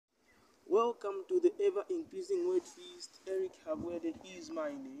Welcome to the ever-increasing word feast. Eric Habwede is my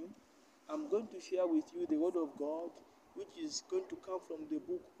name. I'm going to share with you the word of God, which is going to come from the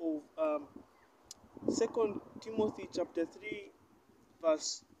book of 2 Timothy chapter 3,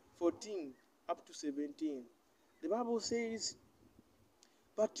 verse 14 up to 17. The Bible says,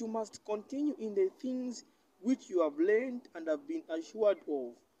 "But you must continue in the things which you have learned and have been assured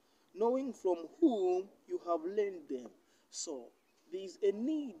of, knowing from whom you have learned them." So, there is a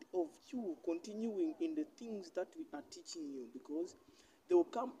need of you continuing in the things that we are teaching you, because there will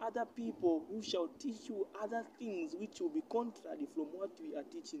come other people who shall teach you other things which will be contrary from what we are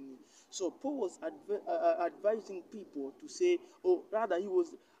teaching you. So Paul was advising people to say, or rather he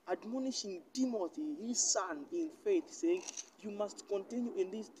was admonishing Timothy, his son in faith, saying, you must continue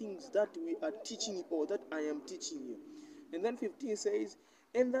in these things that we are teaching you, or that I am teaching you. And then 15 says,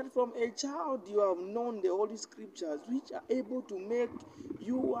 "And that from a child you have known the Holy Scriptures, which are able to make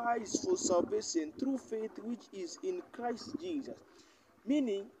you wise for salvation through faith which is in Christ Jesus."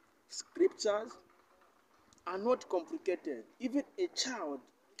 Meaning, scriptures are not complicated. Even a child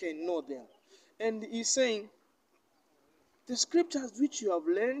can know them. And he's saying, the scriptures which you have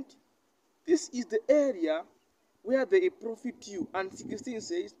learned, this is the area where they profit you. And 16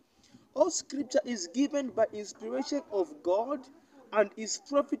 says, "All scripture is given by inspiration of God and is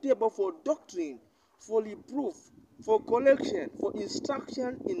profitable for doctrine, for reproof, for correction, for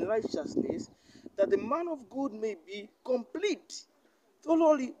instruction in righteousness, that the man of God may be complete,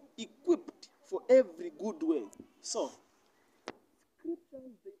 thoroughly equipped for every good work." So,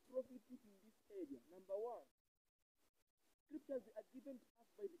 scriptures, they profit you in this area. Number one, scriptures are given to us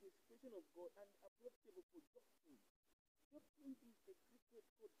by the inspiration of God and are profitable for doctrine. Doctrine is a Greek word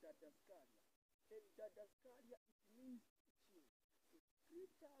called dadaskaria. And dadaskaria, it means teaching. The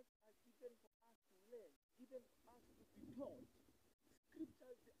scriptures are given for us to learn, given for us to be taught.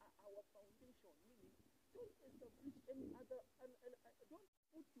 Scriptures, they are our foundation, meaning don't establish any other, and don't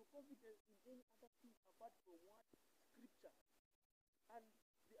put your confidence in any other thing apart from what? Scripture. And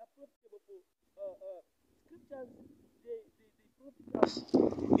they are profitable for scriptures, they profit us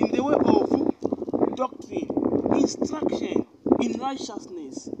in the way of doctrine, instruction in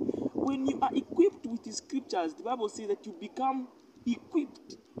righteousness. When you are equipped with the scriptures, the Bible says that you become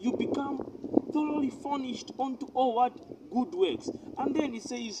equipped, you become thoroughly furnished unto all what? Good works. And then it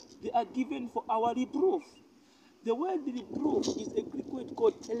says they are given for our reproof. The word reproof is a Greek word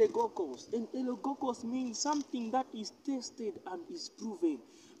called elegokos, and elegokos means something that is tested and is proven.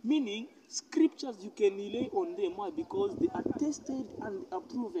 Meaning, scriptures you can rely on them. Why? Because they are tested and are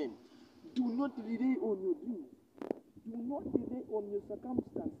proven. Do not rely on your dreams. Do not rely on your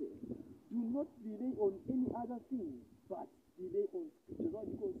circumstances. Do not rely on any other thing, but rely on scriptures. Why?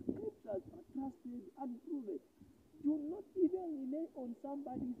 Because scriptures are trusted and proven. Do not even rely on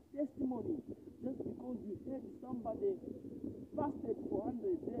somebody's testimony. Just because you heard somebody fasted for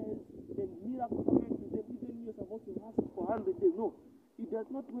 100 days and miracle happened to them, even you're supposed to fast for 100 days. No, it does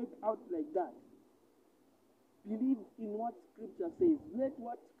not work out like that. Believe in what scripture says. Let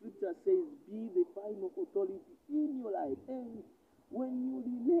what scripture says be the final authority in your life. And when you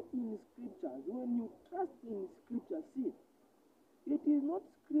rely in scriptures, when you trust in scripture, see, it is not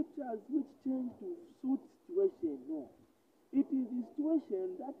scriptures which change to suit situation, no. It is the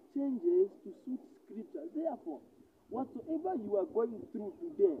situation that changes to suit scripture. Therefore, whatsoever you are going through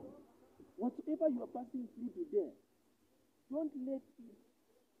today, whatsoever you are passing through today, don't let it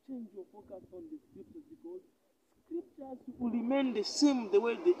change your focus on the scriptures, because scriptures will remain the same the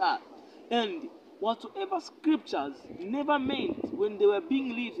way they are. And whatsoever scriptures never meant when they were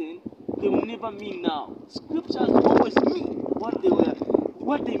being written, they will never mean now. Scriptures always mean what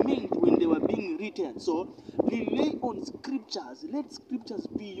they meant when they were being written. So rely on scriptures. Let scriptures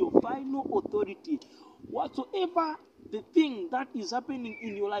be your final authority. Whatsoever the thing that is happening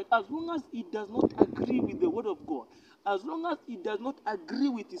in your life, as long as it does not agree with the word of God, as long as it does not agree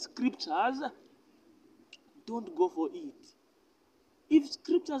with the scriptures, don't go for it. If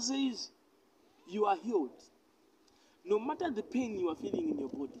scripture says you are healed, no matter the pain you are feeling in your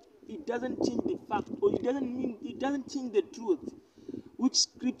body, it doesn't change the fact, or it doesn't change the truth which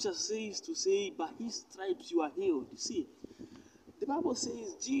scripture says to say, by his stripes you are healed. See, the Bible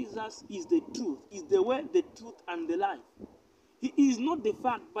says Jesus is the truth, is the way, the truth, and the life. He is not the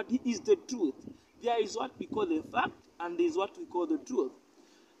fact, but he is the truth. There is what we call the fact, and there is what we call the truth.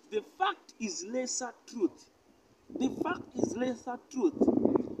 The fact is lesser truth. The fact is lesser truth.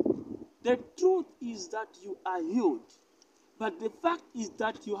 The truth is that you are healed. But the fact is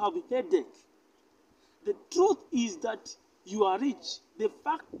that you have a headache. The truth is that you are rich. The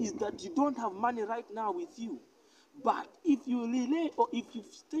fact is that you don't have money right now with you. But if you relay or if you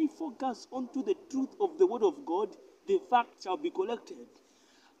stay focused onto the truth of the word of God, the fact shall be collected.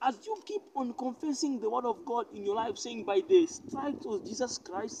 As you keep on confessing the word of God in your life, saying, by the stripes of Jesus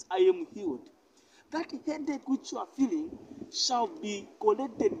Christ, I am healed, that headache which you are feeling shall be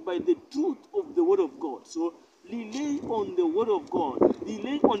collected by the truth of the word of God. So rely on the word of God.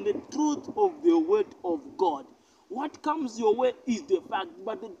 Rely on the truth of the word of God. What comes your way is the fact,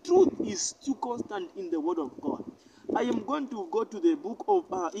 but the truth is still constant in the word of God. I am going to go to the book of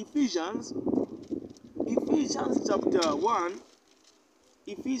Ephesians. Ephesians chapter 1.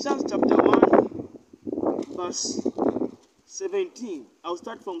 Ephesians chapter 1 verse 17. I'll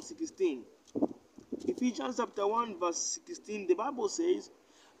start from 16. Ephesians chapter 1 verse 16, the Bible says,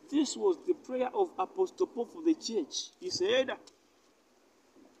 this was the prayer of Apostle Paul for the church. He said,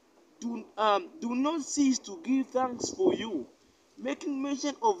 do not cease to give thanks for you, making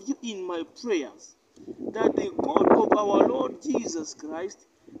mention of you in my prayers, that the God of our Lord Jesus Christ,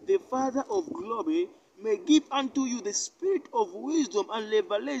 the Father of glory, may give unto you the spirit of wisdom and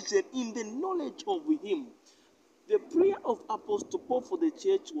revelation in the knowledge of him. The prayer of Apostle Paul for the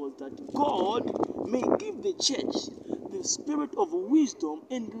church was that God may give the church the spirit of wisdom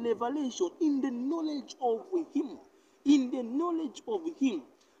and revelation in the knowledge of him. In the knowledge of him.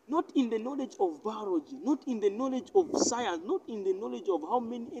 Not in the knowledge of biology, not in the knowledge of science, not in the knowledge of how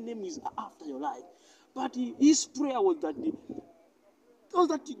many enemies are after your life. But his prayer was that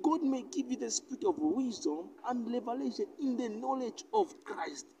God may give you the spirit of wisdom and revelation in the knowledge of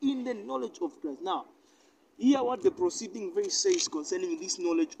Christ. In the knowledge of Christ. Now, hear what the preceding verse says concerning this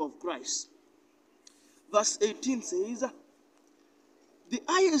knowledge of Christ. Verse 18 says, the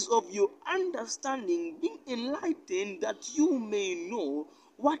eyes of your understanding being enlightened, that you may know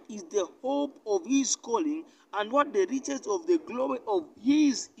what is the hope of his calling and what the riches of the glory of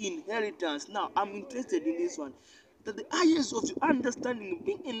his inheritance. Now, I'm interested in this one. That the eyes of your understanding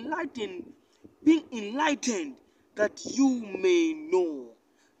being enlightened, that you may know.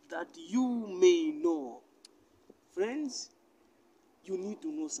 That you may know. Friends, you need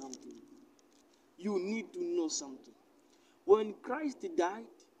to know something. You need to know something. When Christ died,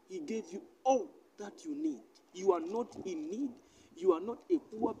 he gave you all that you need. You are not in need. You are not a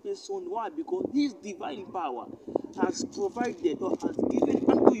poor person. Why? Because his divine power has provided or has given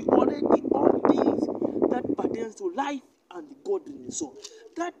unto you already all things that pertains to life and godliness. So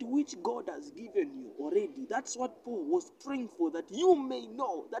that which God has given you already, that's what Paul was praying for, that you may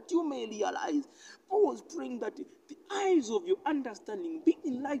know, that you may realize. Paul was praying that the eyes of your understanding be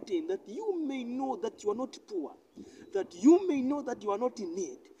enlightened, that you may know that you are not poor, that you may know that you are not in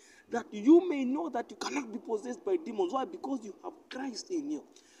need, that you may know that you cannot be possessed by demons. Why? Because you have Christ in you.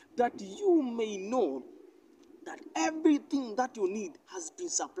 That you may know that everything that you need has been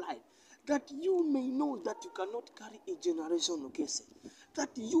supplied. That you may know that you cannot carry a generational curse. That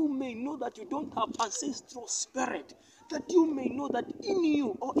you may know that you don't have ancestral spirit. That you may know that in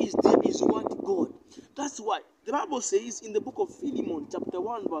you all is there is what God. That's why the Bible says in the book of Philemon chapter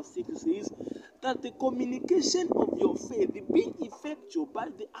 1 verse 6 says that the communication of your faith being effectual by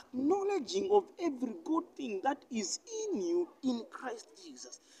the acknowledging of every good thing that is in you in Christ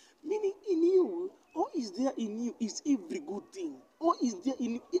Jesus. Meaning in you, all is there in you is every good thing. All is there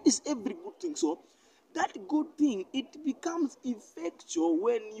in you is every good thing. So that good thing, it becomes effectual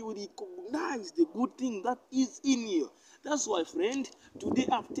when you recognize the good thing that is in you. That's why, friend, today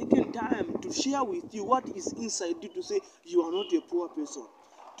I've taken time to share with you what is inside you, to say you are not a poor person.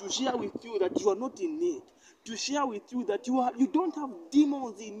 To share with you that you are not in need. To share with you that you don't have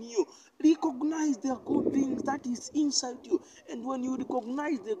demons in you. Recognize the good things that is inside you. And when you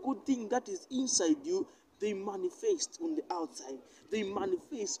recognize the good thing that is inside you, they manifest on the outside. They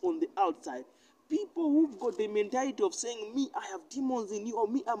manifest on the outside. People who've got the mentality of saying, me, I have demons in you, or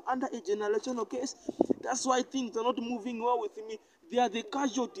me, I'm under a generational case. That's why things are not moving well with me. They are the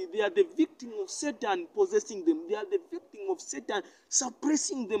casualty. They are the victim of Satan possessing them. They are the victim of Satan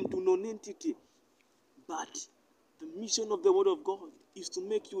suppressing them to non-entity. But the mission of the word of God is to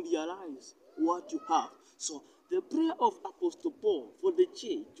make you realize what you have. So the prayer of Apostle Paul for the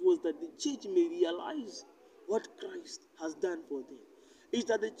church was that the church may realize what Christ has done for them. Is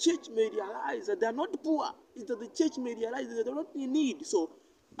that the church may realize that they are not poor. Is that the church may realize that they are not in need. So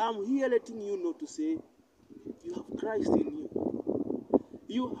I'm here letting you know to say, you have Christ in you.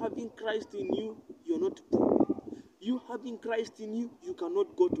 You having Christ in you, you're not poor. You having Christ in you, you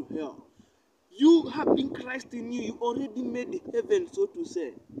cannot go to hell. You having Christ in you, you already made heaven, so to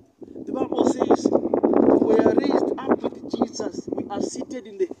say. The Bible says, we are raised up with Jesus. We are seated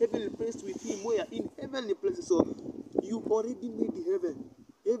in the heavenly place with him. We are in heavenly places. So you already made heaven.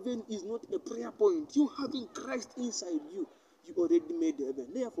 heaven is not a prayer point. You having Christ inside you, you already made heaven.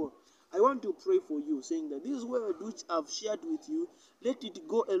 Therefore, I want to pray for you, saying that this word which I've shared with you, let it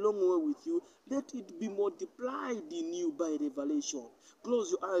go a long way with you. Let it be multiplied in you by revelation.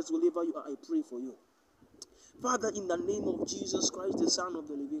 Close your eyes wherever you are. I pray for you. Father, in the name of Jesus Christ, the Son of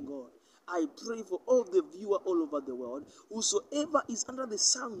the living God, I pray for all the viewers all over the world, whosoever is under the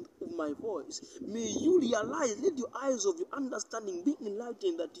sound of my voice, may you realize, let your eyes of your understanding be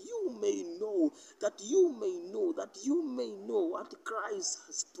enlightened, that you may know, what Christ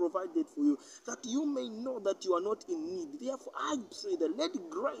has provided for you, that you may know that you are not in need. Therefore, I pray that let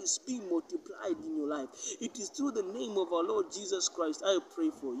grace be multiplied in your life. It is through the name of our Lord Jesus Christ I pray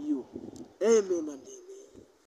for you. Amen and amen.